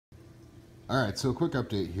All right, so a quick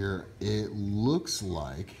update here. It looks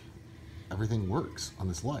like everything works on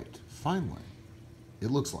this light, finally.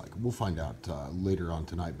 It looks like. We'll find out later on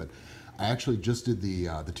tonight, but I actually just did the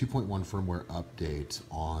 2.1 firmware update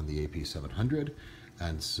on the AP700,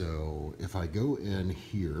 and so if I go in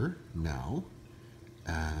here now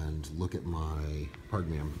and look at my,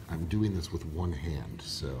 pardon me, I'm doing this with one hand,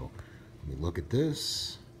 so let me look at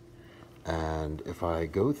this. And if I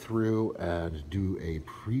go through and do a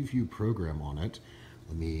preview program on it,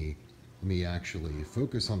 let me actually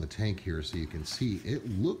focus on the tank here so you can see it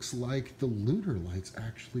looks like the lunar lights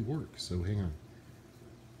actually work. So hang on.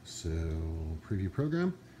 So preview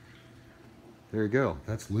program. There you go.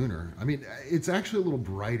 That's lunar. I mean, it's actually a little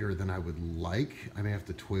brighter than I would like. I may have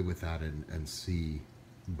to toy with that and see.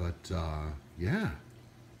 But yeah,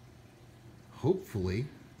 hopefully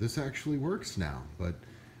this actually works now. But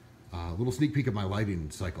a little sneak peek of my lighting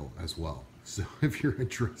cycle as well. So if you're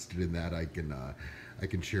interested in that, I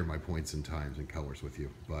can share my points and times and colors with you.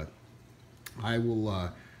 But I will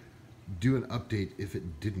do an update if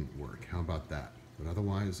it didn't work. How about that? But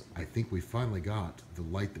otherwise, I think we finally got the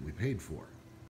light that we paid for.